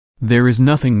There is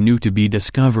nothing new to be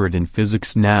discovered in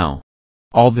physics now.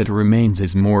 All that remains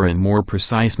is more and more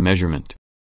precise measurement.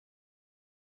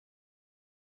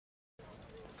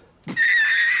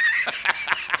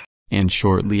 And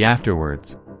shortly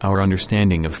afterwards, our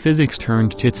understanding of physics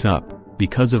turned tits up,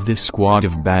 because of this squad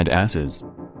of badasses.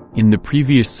 In the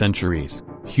previous centuries,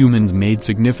 humans made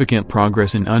significant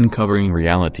progress in uncovering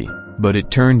reality, but it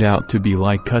turned out to be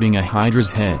like cutting a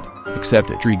hydra's head,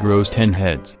 except a tree grows 10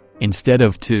 heads, instead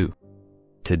of 2.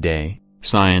 Today,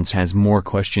 science has more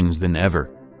questions than ever.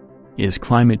 Is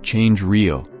climate change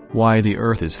real? Why the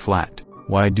Earth is flat?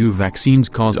 Why do vaccines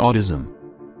cause autism?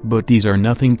 But these are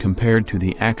nothing compared to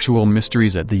the actual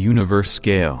mysteries at the universe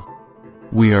scale.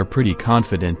 We are pretty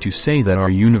confident to say that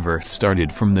our universe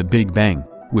started from the Big Bang,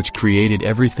 which created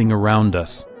everything around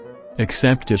us.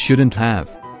 Except it shouldn't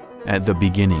have. At the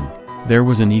beginning, there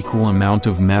was an equal amount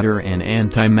of matter and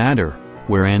antimatter.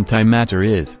 Where antimatter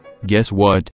is, guess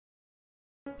what?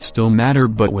 Still matter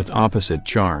but with opposite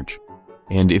charge.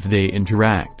 And if they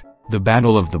interact, the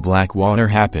battle of the black water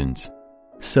happens.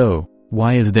 So,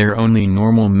 why is there only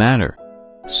normal matter?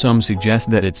 Some suggest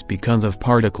that it's because of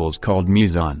particles called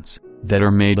mesons, that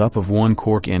are made up of one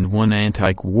quark and one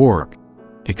anti-quark.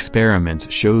 Experiments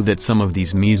show that some of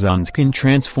these mesons can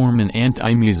transform in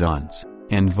anti-mesons,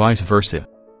 and vice versa.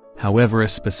 However, a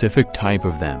specific type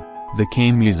of them, the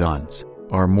K-mesons,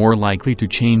 are more likely to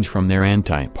change from their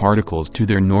antiparticles to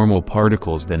their normal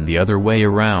particles than the other way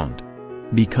around.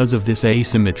 Because of this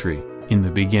asymmetry, in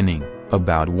the beginning,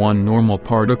 about 1 normal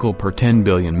particle per 10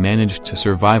 billion managed to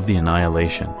survive the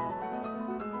annihilation.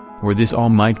 Or this all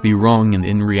might be wrong, and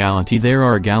in reality there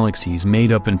are galaxies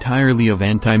made up entirely of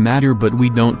antimatter, but we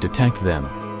don't detect them,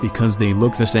 because they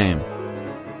look the same.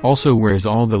 Also, where's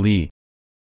all the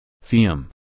lithium?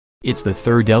 It's the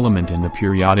third element in the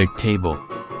periodic table,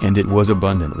 and it was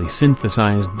abundantly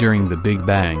synthesized during the Big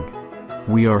Bang.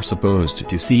 We are supposed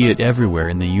to see it everywhere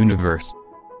in the universe.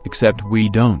 Except we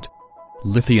don't.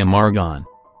 Lithium argon.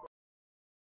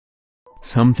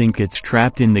 Some think it's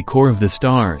trapped in the core of the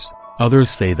stars, others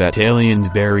say that aliens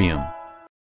barium.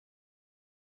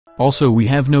 Also, we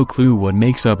have no clue what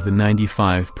makes up the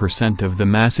 95% of the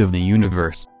mass of the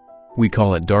universe. We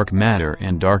call it dark matter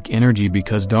and dark energy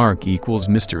because dark equals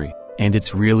mystery, and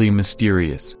it's really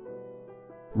mysterious.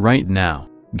 Right now,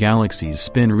 galaxies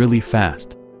spin really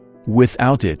fast.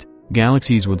 Without it,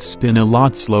 galaxies would spin a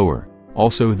lot slower,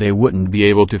 also they wouldn't be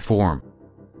able to form.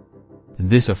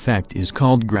 This effect is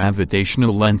called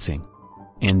gravitational lensing.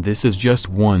 And this is just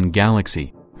one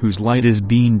galaxy, whose light is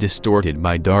being distorted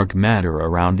by dark matter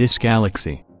around this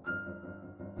galaxy.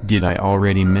 Did I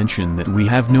already mention that we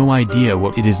have no idea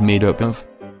what it is made up of?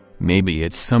 Maybe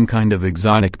it's some kind of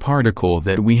exotic particle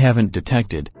that we haven't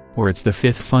detected, or it's the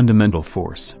fifth fundamental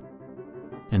force.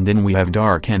 And then we have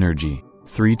dark energy,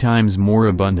 3 times more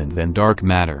abundant than dark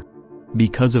matter.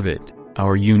 Because of it,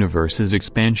 our universe's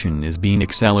expansion is being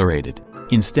accelerated,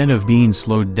 instead of being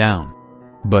slowed down.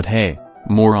 But hey,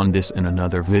 more on this in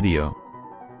another video.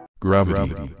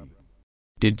 Gravity.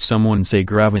 Did someone say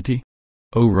gravity?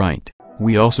 Oh right,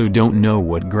 we also don't know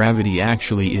what gravity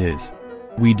actually is.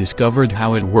 We discovered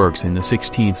how it works in the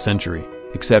 16th century,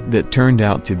 except that turned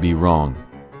out to be wrong.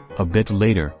 A bit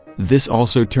later, this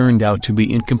also turned out to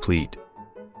be incomplete.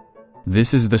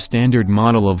 This is the standard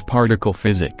model of particle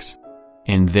physics.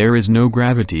 And there is no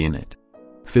gravity in it.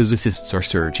 Physicists are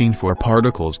searching for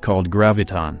particles called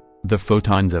graviton, the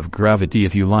photons of gravity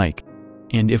if you like.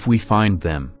 And if we find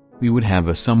them, we would have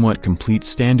a somewhat complete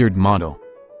standard model.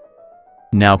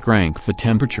 Now crank the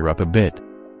temperature up a bit.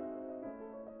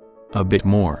 A bit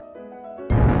more.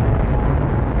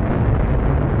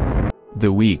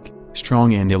 The weak,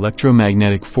 strong and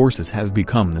electromagnetic forces have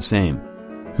become the same.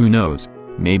 Who knows,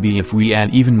 maybe if we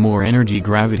add even more energy,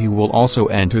 gravity will also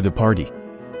enter the party.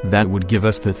 That would give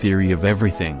us the theory of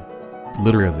everything.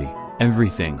 Literally,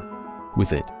 everything.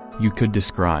 With it, you could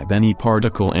describe any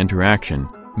particle interaction,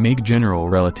 make general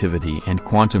relativity and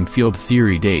quantum field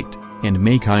theory date, and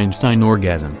make Einstein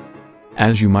orgasm.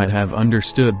 As you might have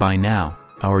understood by now,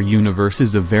 our universe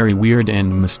is a very weird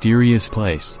and mysterious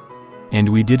place. And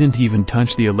we didn't even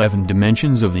touch the 11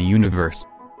 dimensions of the universe.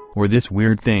 Or this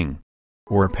weird thing.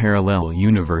 Or parallel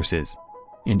universes.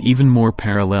 And even more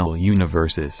parallel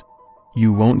universes.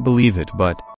 You won't believe it,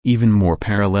 but even more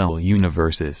parallel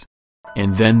universes.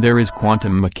 And then there is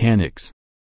quantum mechanics.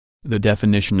 The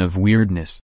definition of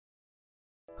weirdness.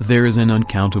 There is an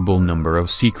uncountable number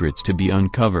of secrets to be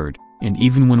uncovered, and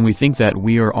even when we think that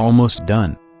we are almost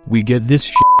done, we get this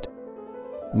shit.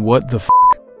 What the f***?